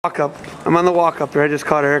Walk up. I'm on the walk up there. I just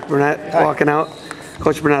caught Eric Burnett walking out.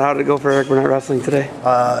 Coach Burnett, how did it go for Eric Burnett wrestling today?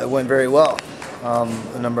 It went very well.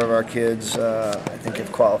 A number of our kids, I think,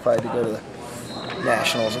 have qualified to go to the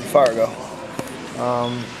Nationals in Fargo.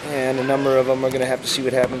 And a number of them are going to have to see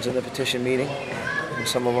what happens in the petition meeting. And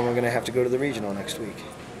some of them are going to have to go to the regional next week.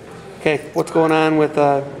 Okay, what's going on with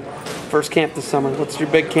first camp this summer? What's your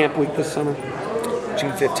big camp week this summer?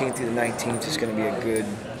 June 15th through the 19th is going to be a good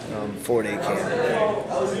 4-day camp.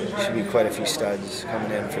 Should be quite a few studs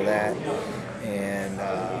coming in for that. And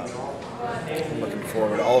I'm looking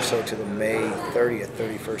forward also to the May 30th,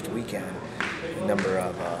 31st weekend. A number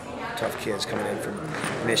of tough kids coming in from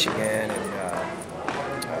Michigan and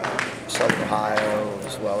Southern Ohio,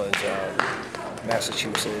 as well as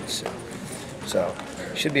Massachusetts. So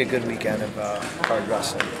should be a good weekend of hard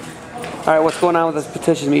wrestling. All right, what's going on with this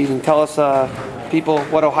petition meeting? Tell us, people,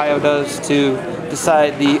 what Ohio does to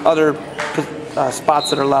decide the other spots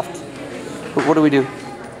that are left. What do we do?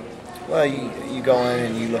 Well, you go in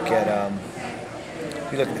and you look at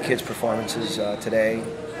the kids' performances today,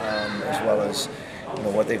 as well as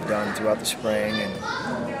what they've done throughout the spring,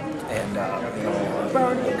 and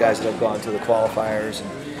the guys that have gone to the qualifiers,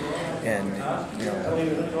 and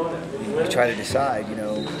you try to decide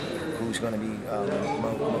who's going to be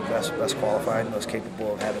best qualified, most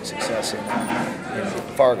capable of having success in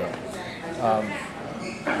Fargo.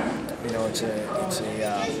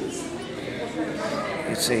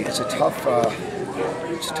 It's a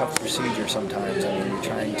tough procedure sometimes. I mean, you're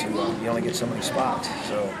trying to you only get so many spots.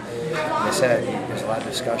 So, like I said, there's a lot of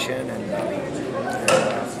discussion, and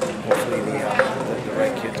hopefully the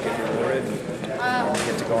right kids get rewarded and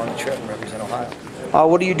get to go on the trip and represent Ohio.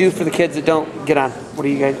 What do you do for the kids that don't get on? What do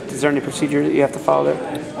you guys? Is there any procedure that you have to follow there?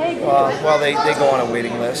 Well, they go on a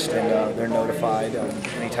waiting list, and they're notified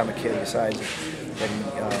anytime a kid decides that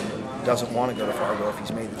he doesn't want to go to Fargo if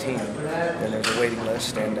he's made the team. Then there's a waiting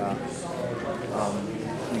list, and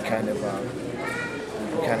we kind of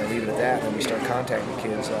leave it at that, and we start contacting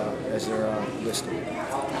kids as they're listed.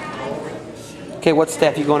 Okay, what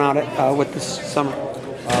staff are you going out with this summer?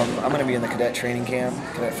 I'm going to be in the cadet training camp,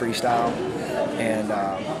 cadet freestyle, and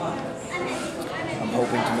I'm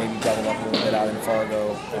hoping to maybe double up a little bit out in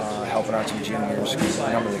Fargo, helping out some juniors, because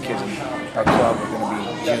a number of the kids in our club are going to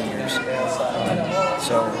be juniors.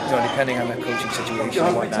 So, depending on the coaching situation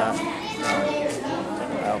and whatnot,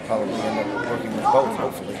 I'll probably end up working with both,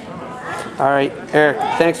 hopefully. All right, Eric,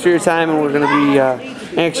 thanks for your time, and we're going to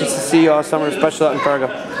be anxious to see you all summer, especially out in Fargo.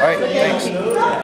 All right, thanks.